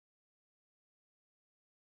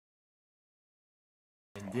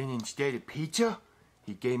Then instead of pizza,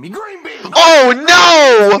 he gave me green beans. Oh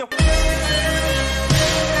no!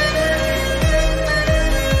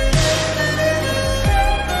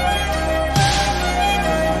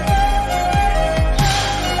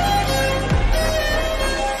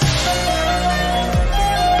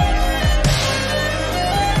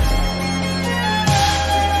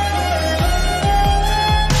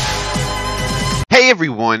 Hey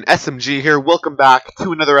everyone, SMG here. Welcome back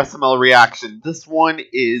to another SML reaction. This one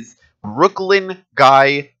is Brooklyn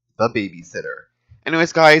Guy the Babysitter.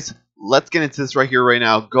 Anyways guys, let's get into this right here right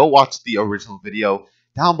now. Go watch the original video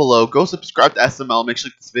down below. Go subscribe to SML. Make sure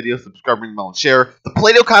you like this video, subscribe, ring the bell, and share. The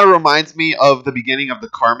Play-Doh kind of reminds me of the beginning of the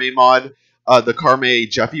Carme mod, the Carme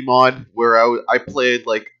Jeffy mod, where I played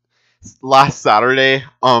like last Saturday.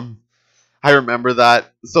 I remember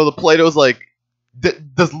that. So the Play-Doh's like,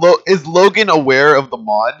 is Logan aware of the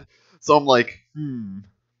mod? So I'm like,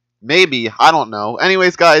 maybe. I don't know.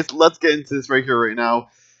 Anyways, guys, let's get into this right here, right now.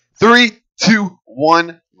 3, 2,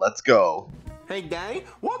 1, let's go. Hey, Dang,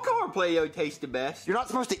 what color Play-Doh tastes the best? You're not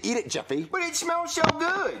supposed to eat it, Jeffy. But it smells so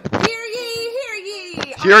good. Hear ye, hear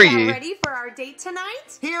ye. Hear Are ye. you ready for our date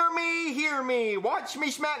tonight? Hear me. Watch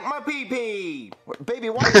me smack my pee-pee. Baby,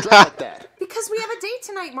 why are you dressed like that? Because we have a date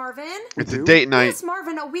tonight, Marvin. It's a date night. Yes,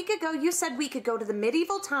 Marvin, a week ago you said we could go to the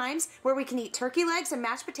medieval times where we can eat turkey legs and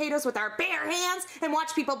mashed potatoes with our bare hands and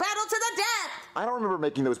watch people battle to the death. I don't remember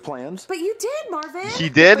making those plans. But you did, Marvin. He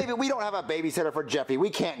did? Baby, we don't have a babysitter for Jeffy. We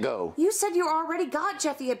can't go. You said you already got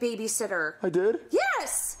Jeffy a babysitter. I did?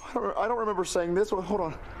 Yes. I don't remember saying this. Well, hold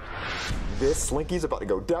on. This Slinky's about to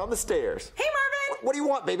go down the stairs. Hey, Marvin. What do you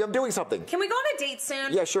want, baby? I'm doing something. Can we go on a date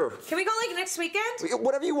soon? Yeah, sure. Can we go like next weekend?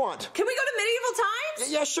 Whatever you want. Can we go to medieval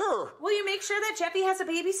times? Yeah, sure. Will you make sure that Jeffy has a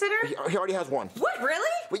babysitter? He already has one. What,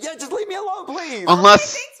 really? But yeah, just leave me alone, please.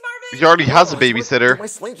 Unless Thanks, Marvin. he already has a babysitter. My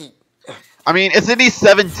Slinky. I mean, isn't he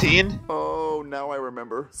 17? Oh, now I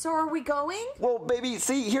remember. So are we going? Well, baby,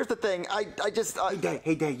 see, here's the thing. I just...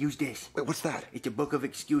 Hey, Dad, use this. Wait, what's that? It's a book of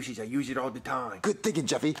excuses. I use it all the time. Good thinking,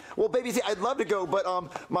 Jeffy. Well, baby, see, I'd love to go, but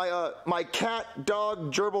my cat,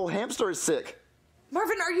 dog, gerbil, hamster is sick.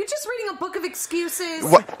 Marvin, are you just reading a book of excuses?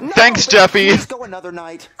 What? No, Thanks, baby, Jeffy. Let's go another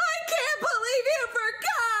night. I can't believe you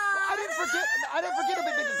forgot! I didn't forget a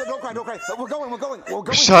bit. Don't cry. We're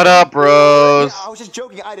going. Shut up, bros. Yeah, I was just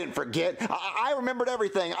joking. I didn't forget. I remembered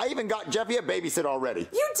everything. I even got Jeffy a babysitter already. You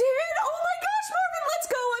did? Oh my gosh, Marvin, let's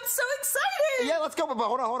go! I'm so excited! Yeah, let's go. But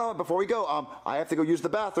hold on. Before we go, I have to go use the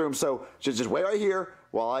bathroom. So just wait right here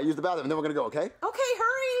while I use the bathroom, and then we're gonna go. Okay? Okay,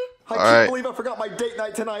 hurry. I can't believe I forgot my date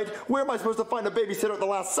night tonight. Where am I supposed to find a babysitter at the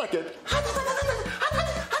last second?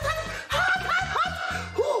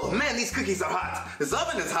 Ooh, man, these cookies are hot. This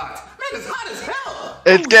oven is hot. Man, it's hot as hell.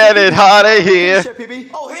 It's getting hotter here. Chef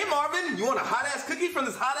PB. Oh, hey, Marvin. You want a hot-ass cookie from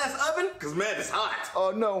this hot-ass oven? Because, man, it's hot.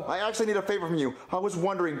 Oh, no. I actually need a favor from you. I was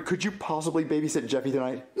wondering, could you possibly babysit Jeffy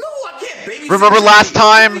tonight? No, I can't babysit. Remember last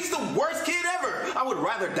time? He's the worst kid ever. I would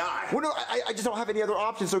rather die. Well, no, I just don't have any other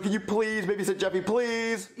options, so can you please babysit Jeffy,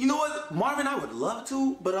 please? You know what, Marvin, I would love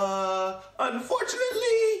to, but,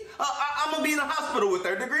 unfortunately, I'm going to be in the hospital with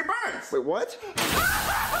third-degree burns. Wait, what?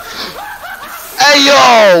 Hey,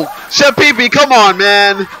 yo! Chef Pee-Pee, come on,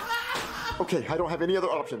 man. Okay, I don't have any other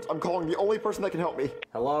options. I'm calling the only person that can help me.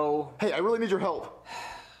 Hello? Hey, I really need your help.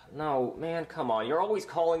 No, man, come on. You're always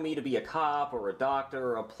calling me to be a cop or a doctor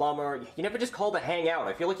or a plumber. You never just call to hang out.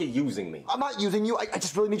 I feel like you're using me. I'm not using you. I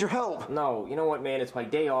just really need your help. No, you know what, man? It's my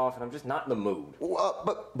day off and I'm just not in the mood.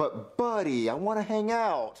 But, buddy, I want to hang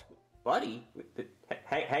out. Buddy?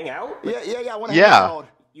 Hang out? Yeah, I want to hang out.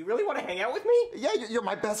 You really want to hang out with me? Yeah, you're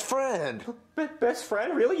my best friend. Best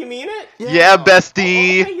friend? Really? You mean it? Yeah,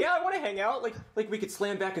 bestie. Okay, yeah, I want to hang out. Like we could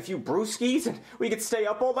slam back a few brewskis and we could stay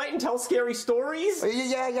up all night and tell scary stories.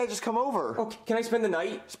 Yeah, just come over. Oh, can I spend the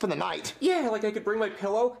night? Spend the night? Yeah, like I could bring my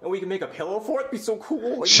pillow and we can make a pillow fort. It'd be so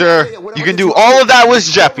cool. Sure, you can do all of that with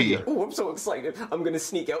Jeffy. Oh, I'm so excited. I'm gonna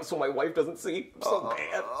sneak out so my wife doesn't see. I'm so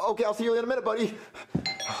bad. Okay, I'll see you in a minute, buddy.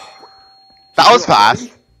 That was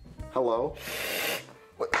fast. Hello?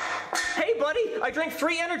 Hey, buddy! I drank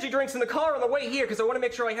 3 energy drinks in the car on the way here because I want to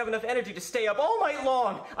make sure I have enough energy to stay up all night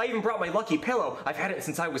long. I even brought my lucky pillow. I've had it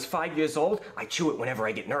since I was 5 years old. I chew it whenever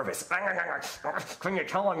I get nervous. Can you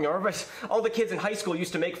tell I'm nervous? All the kids in high school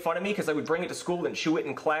used to make fun of me because I would bring it to school and chew it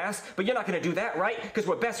in class. But you're not going to do that, right? Because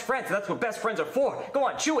we're best friends, and that's what best friends are for. Go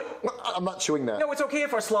on, chew it. I'm not chewing that. No, it's okay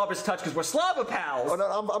if our slobbers touch because we're slobber pals. Oh, no,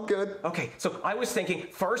 I'm good. Okay, so I was thinking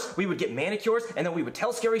first we would get manicures, and then we would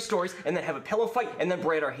tell scary stories, and then have a pillow fight, and then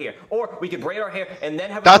braid our hair. Or we could braid our hair and then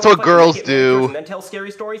have. That's a what girls do. And then tell scary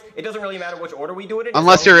stories. It doesn't really matter which order we do it in.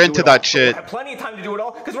 Unless you're into that shit. We have plenty of time to do it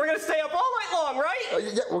all because we're gonna stay up all night long, right?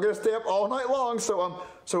 Yeah, we're gonna stay up all night long.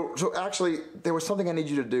 So actually, there was something I need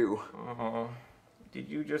you to do. Did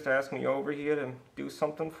you just ask me over here to do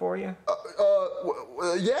something for you?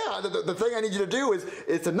 Yeah. The thing I need you to do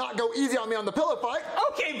is to not go easy on me on the pillow fight.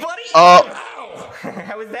 Okay, buddy. Ow.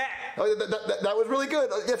 How was that? That was really good.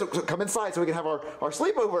 Yeah, so come inside so we can have our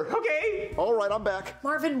sleepover. Okay. All right, I'm back.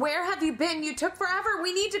 Marvin, where have you been? You took forever.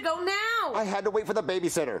 We need to go now. I had to wait for the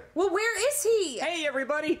babysitter. Well, where is he? Hey,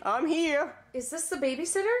 everybody. I'm here. Is this the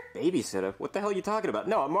babysitter? Babysitter? What the hell are you talking about?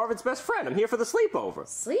 No, I'm Marvin's best friend. I'm here for the sleepover.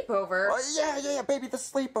 Sleepover? Yeah, baby, the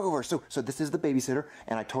sleepover. So this is the babysitter,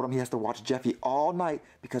 and I told him he has to watch Jeffy all night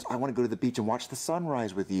because I want to go to the beach and watch the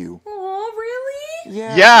sunrise with you. Oh, really?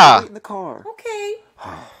 Yeah. Wait in the car. Okay.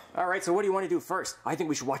 All right, so what do you want to do first? I think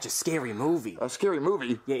we should watch a scary movie. A scary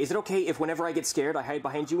movie? Yeah, is it okay if whenever I get scared, I hide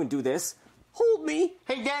behind you and do this? Hold me.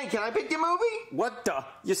 Hey, Daddy, can I pick the movie? What the?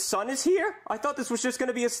 Your son is here? I thought this was just going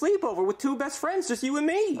to be a sleepover with two best friends, just you and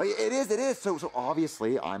me. It is. So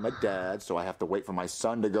obviously, I'm a dad, so I have to wait for my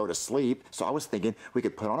son to go to sleep. So I was thinking we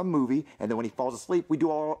could put on a movie, and then when he falls asleep, we do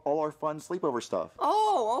all our fun sleepover stuff.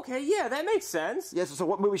 Oh, okay, yeah, that makes sense. Yes, so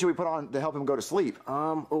what movie should we put on to help him go to sleep?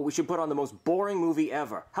 We should put on the most boring movie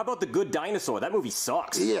ever. How about The Good Dinosaur? That movie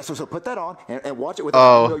sucks. Yeah, so put that on and watch it with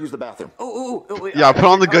us. We'll use the bathroom. Yeah, put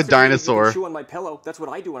on The Good Dinosaur. Chew on my pillow. That's what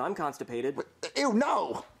I do when I'm constipated. Ew,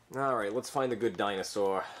 no! All right, let's find The Good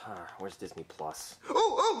Dinosaur. Where's Disney Plus?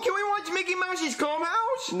 Oh, can we watch Mickey Mouse's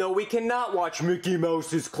Clubhouse? No, we cannot watch Mickey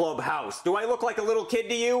Mouse's Clubhouse. Do I look like a little kid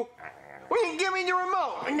to you? Well, give me the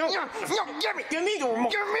remote. No, give me the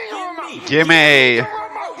remote. Gimme.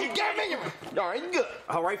 All right, good.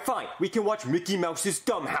 All right, fine. We can watch Mickey Mouse's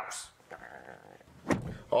Dumb House.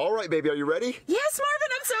 All right, baby, are you ready? Yes, Marvin,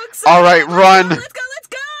 I'm so excited. All right, run. Let's go.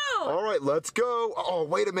 All right, let's go. Oh,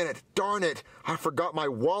 wait a minute. Darn it. I forgot my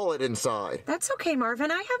wallet inside. That's okay,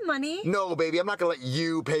 Marvin. I have money. No, baby, I'm not going to let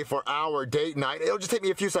you pay for our date night. It'll just take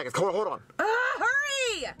me a few seconds. Hold on.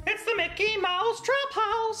 Hurry! It's the Mickey Mouse Trap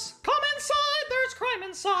House. Come inside, there's crime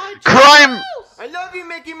inside. Crime! I love you,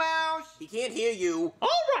 Mickey Mouse. He can't hear you. All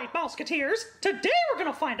right, Mouseketeers. Today we're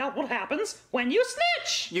gonna find out what happens when you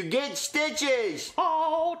snitch. You get stitches.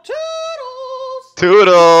 Oh, toodles.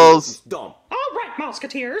 Toodles. Dumb. All right,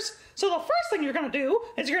 Mouseketeers. So the first thing you're gonna do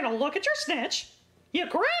is you're gonna look at your snitch, you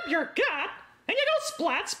grab your gut, and you go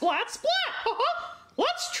splat, splat, splat.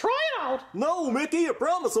 Let's try it out. No, Mickey, I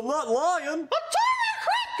promise I'm not lying. I'm telling you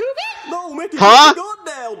crap, Goofy. No, Mickey, Huh? put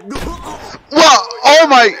the gun down. What? Oh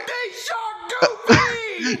my. They shot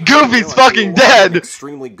Goofy. Goofy's fucking dead.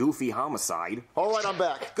 Extremely goofy homicide. All right, I'm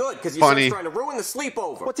back. Good, because your Funny. son's trying to ruin the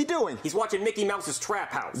sleepover. What's he doing? He's watching Mickey Mouse's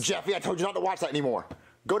Trap House. Jeffy, I told you not to watch that anymore.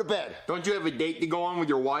 Go to bed. Don't you have a date to go on with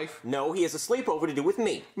your wife? No, he has a sleepover to do with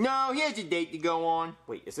me. No, he has a date to go on.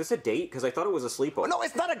 Wait, is this a date? Because I thought it was a sleepover. No,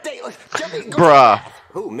 it's not a date. Jeffy, go Bruh.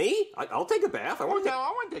 Who, me? I'll take a bath. I Oh, want no, to. I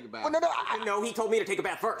want to take a bath. Oh, no, No, he told me to take a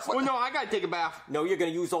bath first. Oh, no, I got to take a bath. No, you're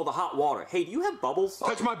going to use all the hot water. Hey, do you have bubbles?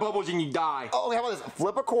 Touch my bubbles and you die. Oh, how about this?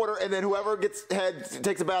 Flip a quarter, and then whoever gets head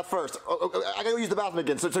takes a bath first. I gotta go use the bathroom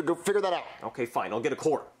again, so go figure that out. Okay, fine. I'll get a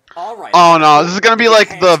quarter. All right. Oh no, this is gonna be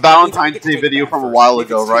like the Valentine's Day video from a while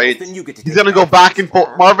ago, right? He's gonna go back and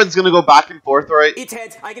forth. Marvin's gonna go back and forth, right? It's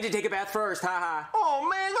heads. I get to take a bath first. Ha. Oh,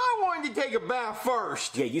 man, I wanted to take a bath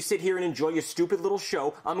first. Yeah, you sit here and enjoy your stupid little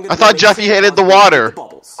show. I'm gonna. I thought Jeffy hated the water.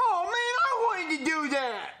 Bubbles. Oh, man, I wanted to do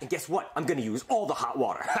that. And guess what? I'm gonna use all the hot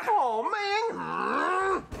water. Oh,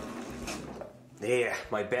 man. There,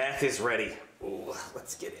 my bath is ready. Ooh,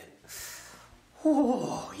 let's get in.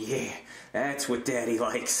 Oh, yeah, that's what Daddy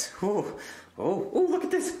likes. Oh, look at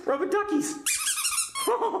this, rubber duckies.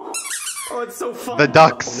 Oh, it's so fun. The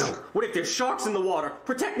ducks. Oh, no. What if there's sharks in the water?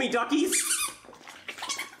 Protect me, duckies.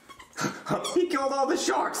 He killed all the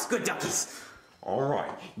sharks. Good duckies. All right,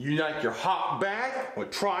 you like your hot bath? Well,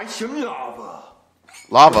 try some lava.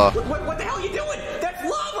 Lava. What the hell are you doing? That's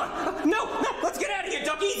lava. No, let's get out of here,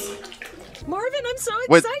 duckies. Marvin, I'm so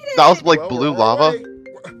Wait, excited. that was like blue lava?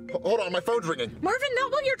 Hold on, my phone's ringing. Marvin,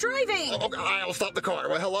 not while you're driving. Okay, I'll stop the car.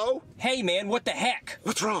 Well, hello? Hey, man, what the heck?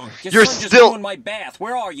 What's wrong? You're son just still- ruined my bath.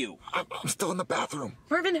 Where are you? I'm still in the bathroom.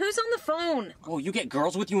 Marvin, who's on the phone? Oh, you get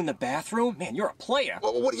girls with you in the bathroom? Man, you're a player.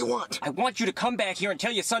 Well, what do you want? I want you to come back here and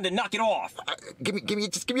tell your son to knock it off. Give me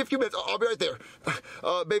a few minutes. I'll be right there.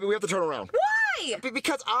 Baby, we have to turn around. Why?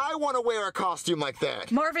 Because I want to wear a costume like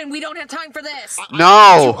that. Marvin, we don't have time for this.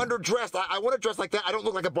 No. I'm too underdressed. I want to dress like that. I don't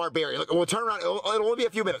look like a barbarian. Look, we'll turn around. It'll only be a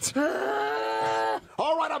few minutes.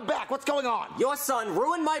 All right, God, I'm back. What's going on? Your son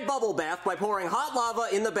ruined my bubble bath by pouring hot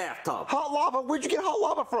lava in the bathtub. Hot lava? Where'd you get hot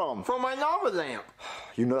lava from? From my lava lamp.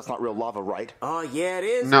 You know that's not real lava, right? Yeah, it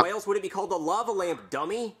is. No. Why else would it be called a lava lamp,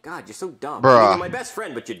 dummy? God, you're so dumb. Bruh. You're my best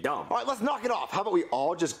friend, but you're dumb. All right, let's knock it off. How about we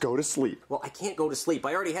all just go to sleep? Well, I can't go to sleep.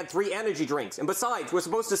 I already had 3 energy drinks. And besides, we're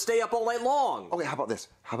supposed to stay up all night long. Okay, how about this?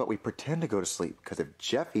 How about we pretend to go to sleep? Because if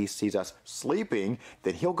Jeffy sees us sleeping,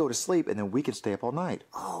 then he'll go to sleep and then we can stay up all night.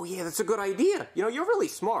 Oh, yeah, that's a good idea. You know, you're really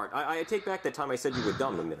smart. I take back that time I said you were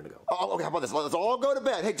dumb a minute ago. Oh, okay, how about this? Let's all go to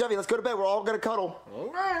bed. Hey, Jeffy, let's go to bed. We're all going to cuddle.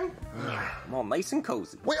 Okay. I'm all nice and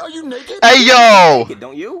cozy. Wait, are you naked? Hey, yo! Naked,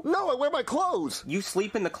 don't you? No, I wear my clothes. You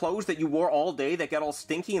sleep in the clothes that you wore all day that got all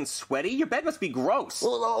stinky and sweaty? Your bed must be gross.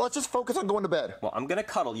 Well, let's just focus on going to bed. Well, I'm gonna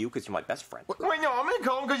cuddle you because you're my best friend. Wait, no, I'm gonna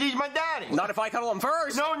call him because he's my daddy. Not if I cuddle him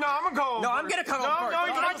first. No, I'm gonna call him. No, I'm gonna cuddle him first. No,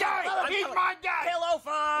 he's my daddy. He's my daddy. Pillow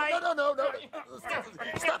fight. No.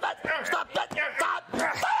 Stop that. Stop that.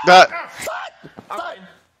 Stop. That.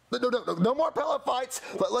 No more pillow fights.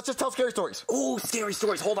 Let's just tell scary stories. Ooh, scary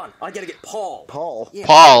stories. Hold on. I gotta get Paul. Paul? Yeah,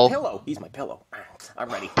 Paul? Pillow. He's my pillow. I'm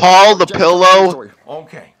ready. Paul the Jeff, pillow. story.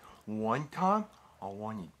 Okay. One time, I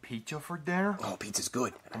wanted pizza for dinner. Oh, pizza's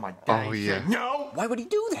good. And my daddy Oh, yeah. said no. Why would he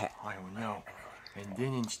do that? I don't know. And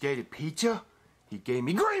then instead of pizza, he gave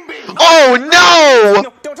me green beans. Oh no!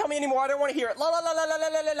 No, don't tell me anymore. I don't want to hear it. La la la la la la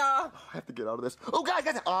la la. I have to get out of this. Oh, guys,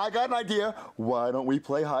 I got an idea. Why don't we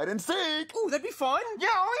play hide and seek? Ooh, that'd be fun. Yeah,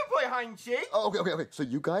 I want to play hide and seek. Oh, okay. So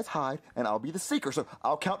you guys hide, and I'll be the seeker. So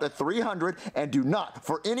I'll count to 300, and do not,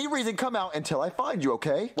 for any reason, come out until I find you,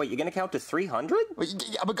 okay? Wait, you're gonna count to 300?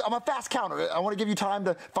 I'm a fast counter. I want to give you time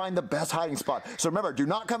to find the best hiding spot. So remember, do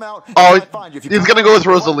not come out Oh, until I find you. If you he's come gonna out go with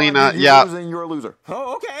and I find you, Rosalina, you're yeah. losing, you're a loser.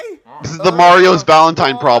 Oh, okay. This is the Mario's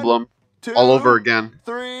Valentine 1, problem 2, all over again.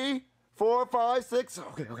 3, 4, 5, 6.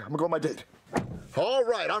 Okay, I'm gonna go on my date. All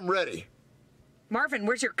right, I'm ready. Marvin,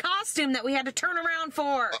 where's your costume that we had to turn around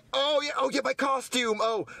for? Oh yeah, my costume.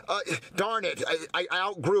 Darn it, I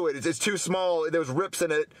outgrew it. It's too small. There was rips in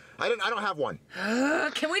it. I don't have one.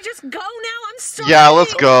 Can we just go now? I'm sorry. Yeah,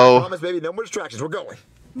 let's go. Promise, baby, no more distractions. We're going.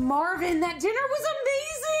 Marvin, that dinner was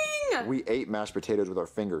amazing. We ate mashed potatoes with our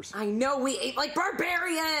fingers. I know we ate like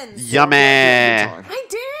barbarians. Yummy. I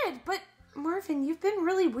did, but Marvin, you've been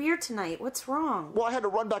really weird tonight. What's wrong? Well, I had to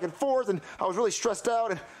run back and forth, and I was really stressed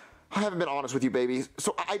out, and I haven't been honest with you, baby.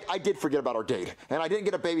 So I did forget about our date, and I didn't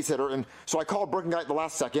get a babysitter, and so I called Brooklyn guy at the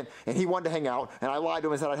last second, and he wanted to hang out, and I lied to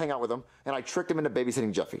him and said I'd hang out with him, and I tricked him into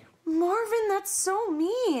babysitting Jeffy. Marvin, that's so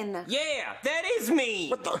mean. Yeah, that is me.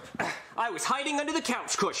 What the? I was hiding under the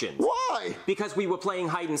couch cushions. Why? Because we were playing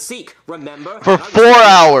hide and seek, remember? For I was 4 playing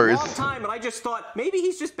hours. A long time, and I just thought maybe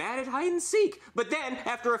he's just bad at hide and seek. But then,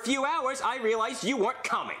 after a few hours, I realized you weren't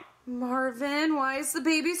coming. Marvin, why is the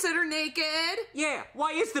babysitter naked? Yeah,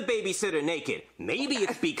 why is the babysitter naked? Maybe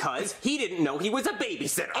it's because he didn't know he was a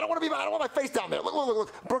babysitter. I don't want my face down there.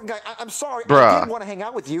 Look. Brooklyn guy, I'm sorry. Bruh. I didn't want to hang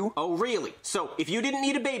out with you. Oh, really? So, if you didn't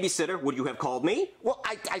need a babysitter, would you have called me? Well,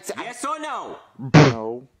 I Yes or no?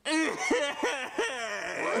 no. Marvin,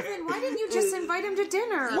 why didn't you just invite him to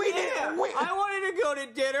dinner? Wait. I wanted to go to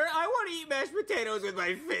dinner. I want to eat mashed potatoes with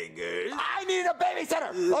my fingers. I needed a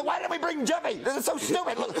babysitter. Look, why didn't we bring Jeffy? This is so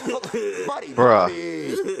stupid. Look, buddy. Bruh.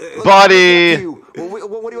 Look, Buddy. What do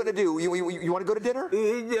you want to do? You want to go to dinner?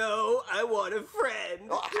 No, I want a friend.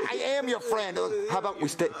 I am your friend. How about we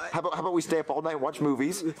stay? How about we stay up all night and watch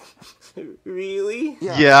movies? Really?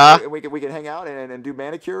 Yeah. We can hang out and do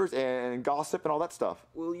manicures and gossip and all that stuff.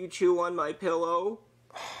 Will you chew on my pillow?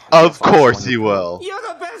 Of course he will. You're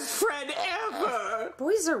the best friend ever!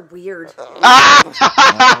 Boys are weird.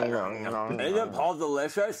 Isn't Paul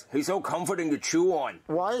delicious? He's so comforting to chew on.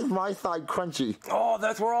 Why is my side crunchy? Oh,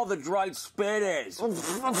 that's where all the dried spit is.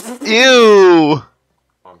 Ew.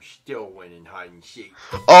 I'm still winning hide and seek.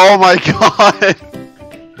 Oh my god.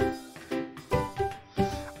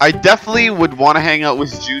 I definitely would want to hang out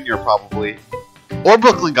with Junior probably. Or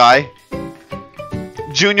Brooklyn guy.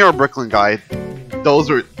 Junior or Brooklyn guy.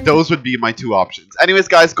 Those would be my 2 options. Anyways,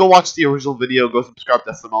 guys, go watch the original video. Go subscribe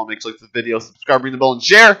to SML. Make sure you like this video. Subscribe, ring the bell, and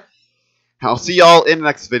share. And I'll see y'all in the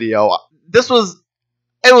next video. It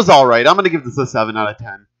was alright. I'm going to give this a 7 out of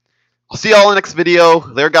 10. I'll see y'all in the next video.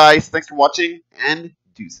 There, guys. Thanks for watching, and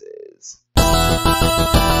deuces.